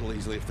machines startle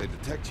easily if they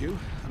detect you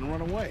and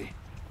run away.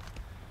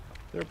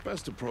 They're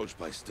best approached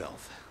by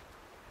stealth.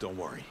 Don't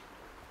worry.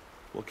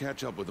 We'll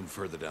catch up with them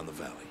further down the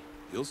valley.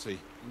 You'll see.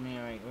 You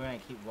mean we're gonna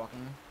keep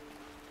walking?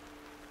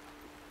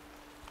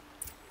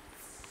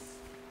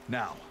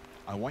 Now,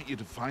 I want you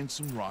to find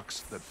some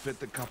rocks that fit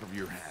the cup of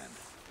your hand.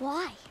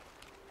 Why?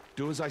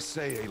 Do as I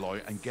say,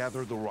 Aloy, and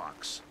gather the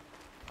rocks.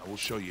 I will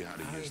show you how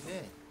to use them.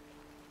 Did.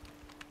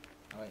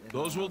 Oh, wait,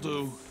 Those will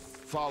do.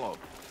 Follow.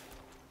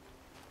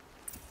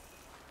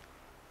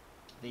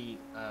 The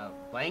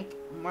blank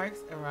marks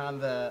around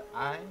the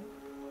eye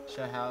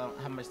show how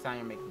much sound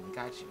you're making.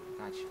 Got you.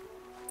 Got you.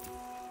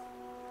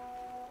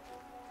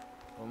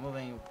 We're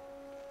moving.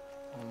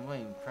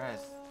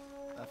 Press.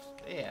 Left.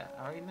 Yeah,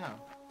 I already know.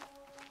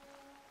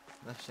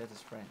 Left shift to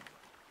sprint.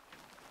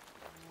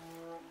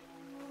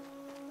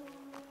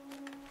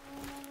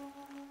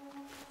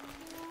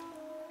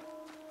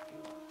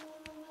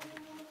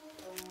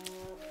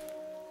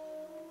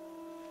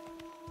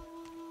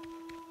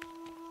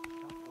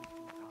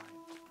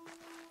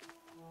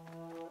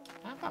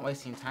 not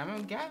wasting time.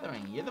 I'm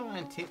gathering. You're the one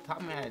who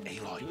taught me how to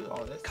do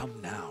all this. Come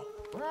now.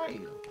 Where are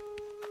you?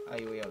 Oh,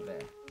 you're way up there.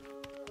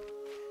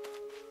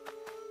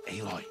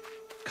 Aloy,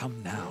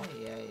 come now.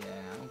 Yeah.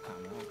 I'm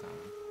coming.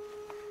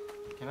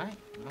 Can I?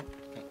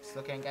 Nope.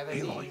 Still can't gather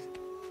Aloy, these.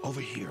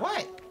 over here.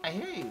 What? I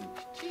hear you.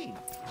 Gee,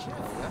 chill,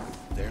 yeah.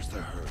 There's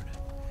the herd.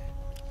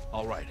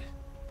 All right.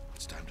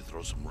 It's time to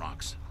throw some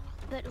rocks.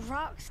 But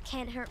rocks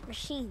can't hurt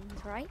machines,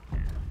 right?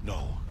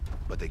 No,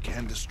 but they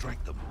can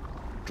distract them.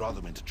 Draw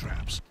them into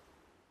traps.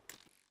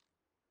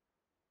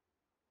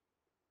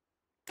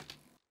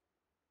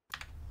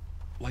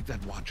 Like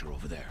that watcher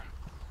over there.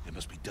 It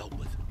must be dealt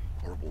with,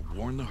 or it will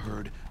warn the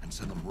herd and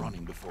send them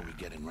running before we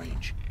get in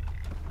range.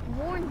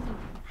 Warn them?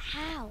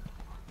 How?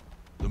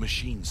 The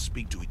machines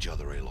speak to each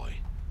other, Aloy.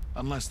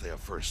 Unless they are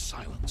first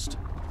silenced.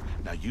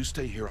 Now you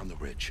stay here on the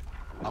ridge.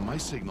 On my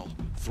signal,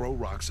 throw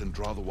rocks and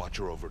draw the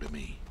watcher over to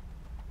me.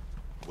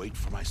 Wait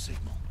for my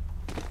signal.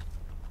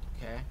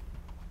 Okay.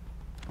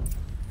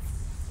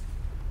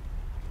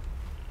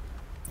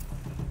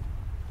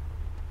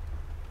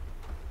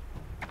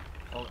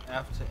 Hold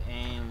F to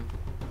aim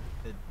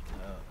the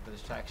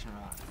distraction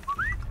rock.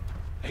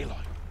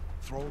 Aloy,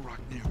 throw a rock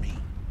near me.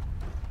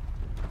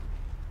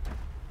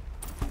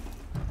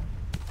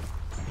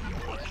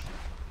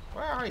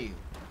 Where are you?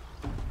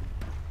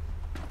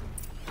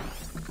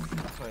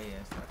 That's where he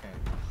is. Okay.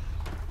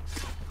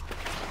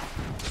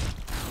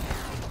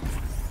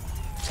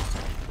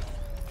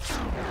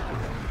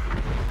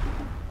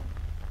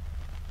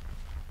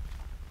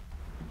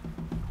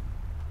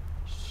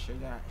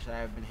 Should I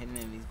have been hidden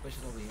in these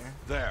bushes over here?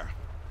 There.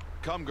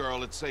 Come,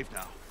 girl. It's safe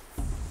now.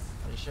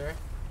 Are you sure?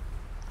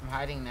 I'm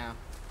hiding now.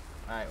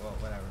 Alright, well,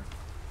 whatever.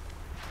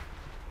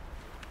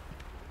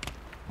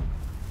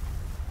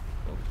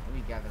 Oh, let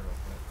me gather real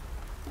quick.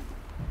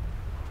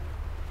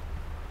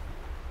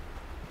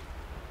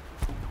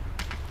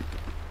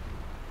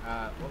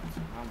 Whoops,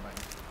 wrong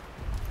button.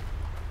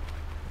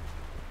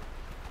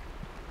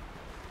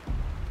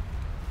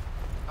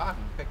 Oh,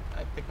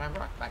 I picked my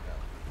rock back up.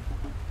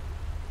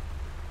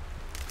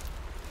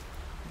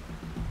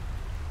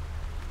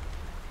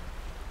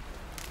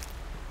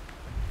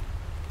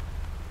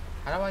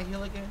 How do I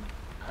heal again?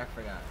 I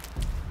forgot.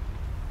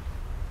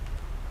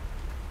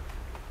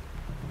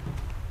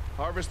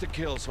 Harvest a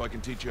kill so I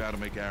can teach you how to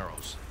make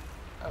arrows.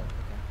 Oh, okay.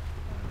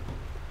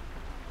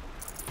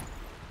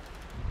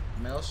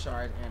 Metal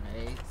shard and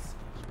a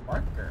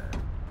sparker.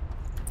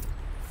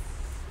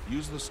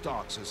 Use the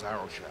stalks as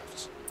arrow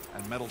shafts,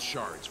 and metal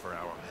shards for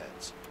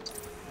arrowheads.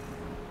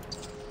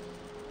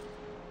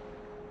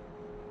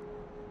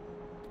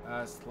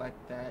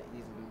 Select that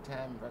using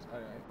tab and press.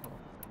 Alright, cool.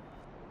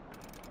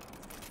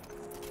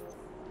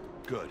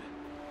 Good.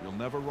 You'll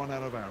never run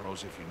out of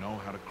arrows if you know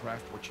how to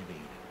craft what you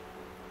need.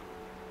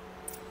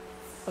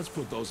 Let's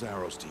put those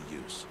arrows to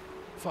use.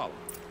 Follow.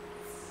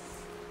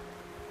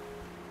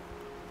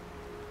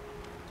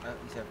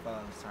 You said follow,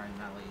 sorry,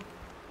 not lead.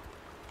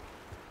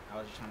 I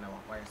was just trying to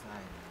walk by your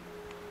side.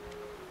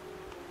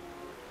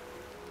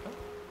 Oh,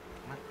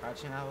 am I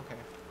crouching now?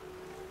 Okay.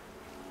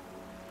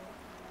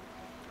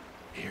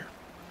 Here.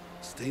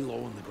 Stay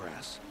low in the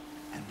grass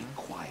and be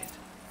quiet.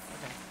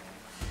 Okay.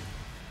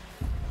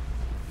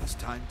 It's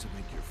time to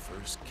make your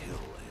first kill,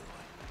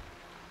 Aloy.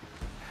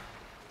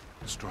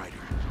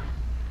 Strider.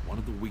 One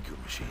of the weaker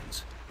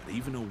machines. But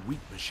even a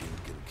weak machine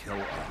can kill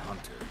a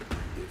hunter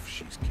if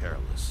she's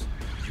careless.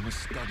 You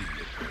must study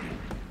your prey.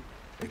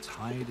 Its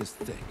hide is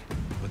thick,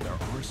 but there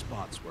are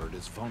spots where it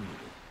is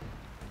vulnerable.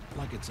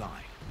 Like its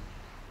eye.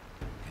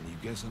 Can you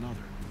guess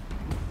another?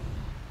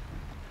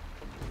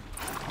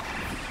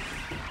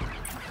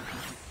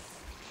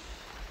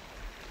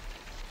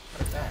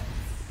 What is that?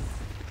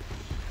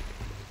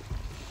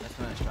 That's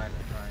not a strider.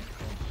 Alright,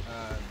 cool.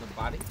 The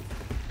body?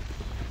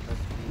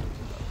 Let's be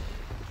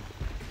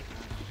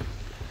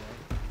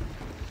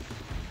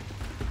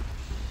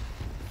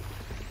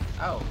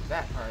oh,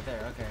 that part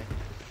there, okay.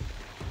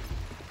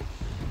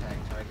 Attack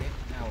target,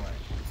 now what?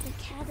 The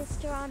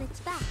canister on its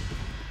back.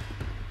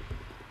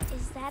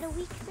 Is that a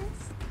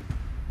weakness?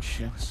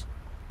 Yes.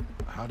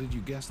 How did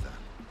you guess that?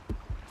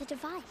 The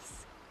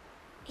device.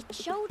 It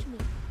showed me.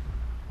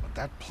 But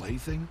that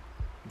plaything?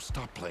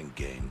 Stop playing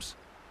games.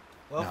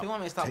 Well, now, if you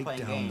want me to stop playing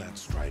take down games. that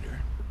strider.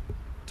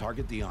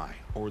 Target the eye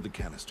or the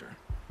canister.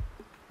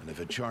 And if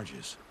it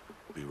charges,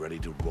 be ready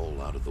to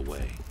roll out of the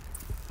way.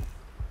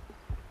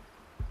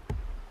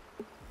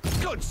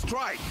 Good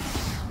strike!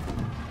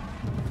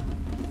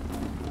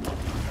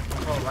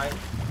 Control right.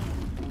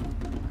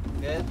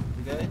 Good,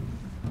 we good?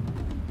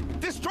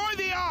 Destroy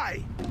the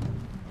eye!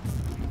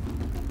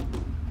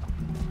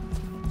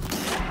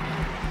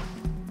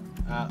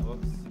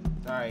 Whoops.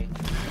 Sorry.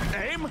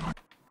 Aim!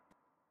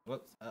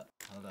 Whoops.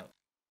 Hold up.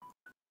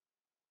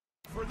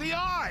 For the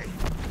eye!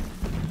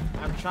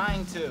 I'm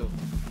trying to.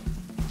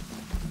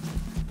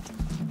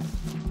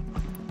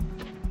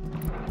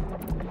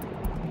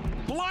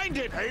 Blind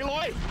it,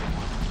 Aloy!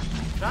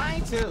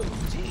 Trying to.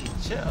 Gee,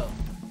 chill.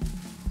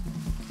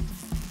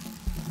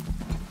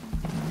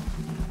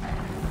 I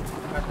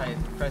gotta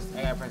press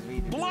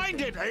V.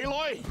 Blind it,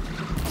 Aloy!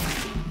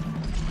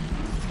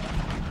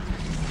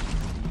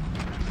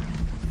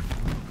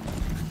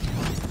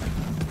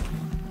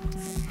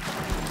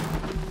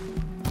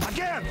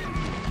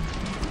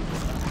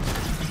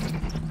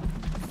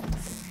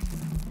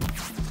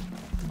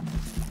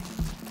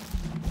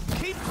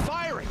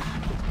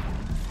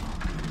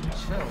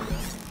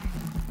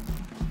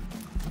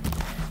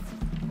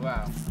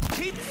 Wow.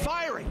 Keep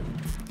firing!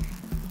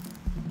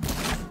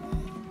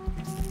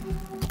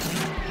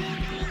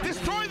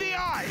 Destroy the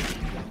eye!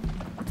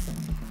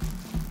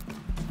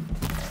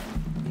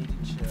 Need to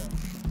chill.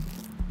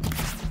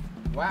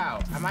 Wow,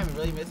 am I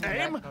really missing that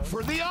Aim post?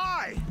 for the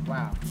eye!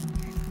 Wow.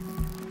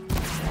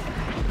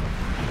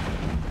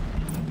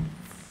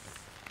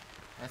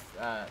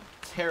 That's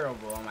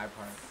terrible on my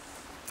part.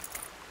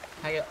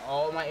 Can I get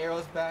all my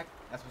arrows back?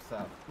 That's what's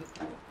up.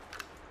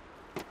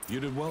 You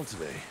did well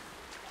today,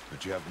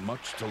 but you have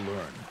much to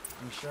learn.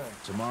 I'm sure.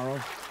 Tomorrow,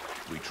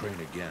 we train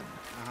again.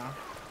 Uh-huh.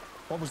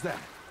 What was that?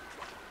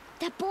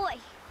 That boy.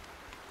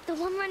 The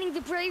one running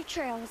the brave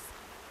trails.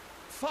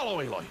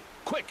 Follow Aloy,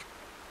 quick!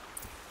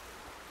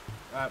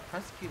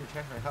 Prosecutor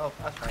check for help.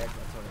 That's right,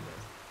 that's what it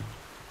is.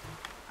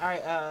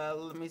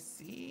 Alright, let me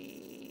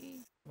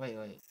see. Wait.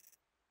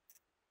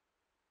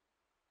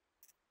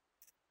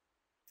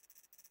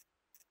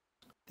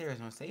 There is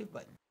no save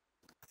button.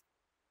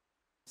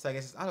 So I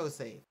guess it's auto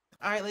save.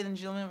 Alright, ladies and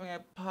gentlemen, we're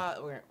gonna pause.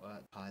 We're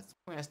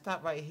gonna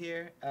stop right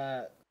here.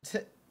 I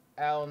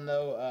don't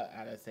know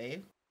how to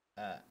save.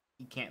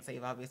 You can't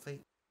save, obviously.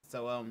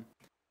 So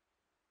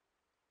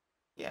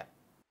yeah.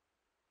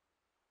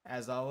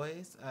 As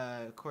always,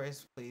 of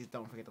course, please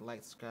don't forget to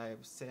like, subscribe,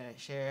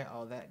 share,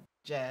 all that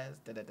jazz.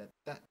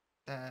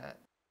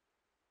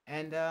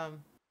 And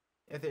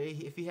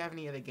if you have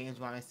any other games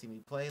you want to see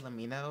me play, let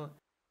me know.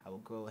 I will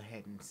go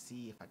ahead and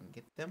see if I can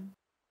get them.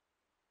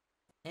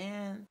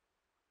 And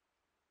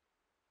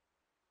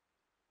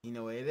you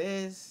know what it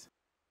is.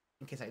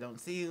 In case I don't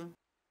see you,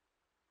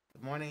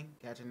 good morning,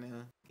 good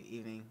afternoon, good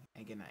evening,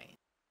 and good night.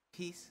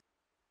 Peace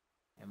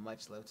and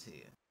much love to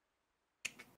you.